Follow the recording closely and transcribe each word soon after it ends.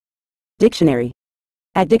Dictionary.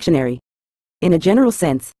 At dictionary. In a general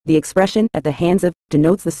sense, the expression "at the hands of"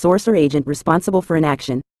 denotes the source or agent responsible for an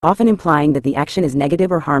action, often implying that the action is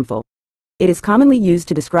negative or harmful. It is commonly used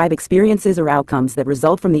to describe experiences or outcomes that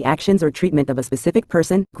result from the actions or treatment of a specific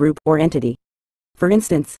person, group, or entity. For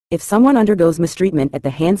instance, if someone undergoes mistreatment at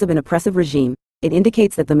the hands of an oppressive regime, it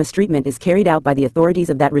indicates that the mistreatment is carried out by the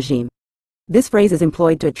authorities of that regime. This phrase is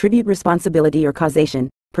employed to attribute responsibility or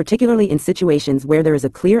causation, particularly in situations where there is a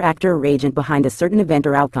clear actor or agent behind a certain event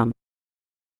or outcome.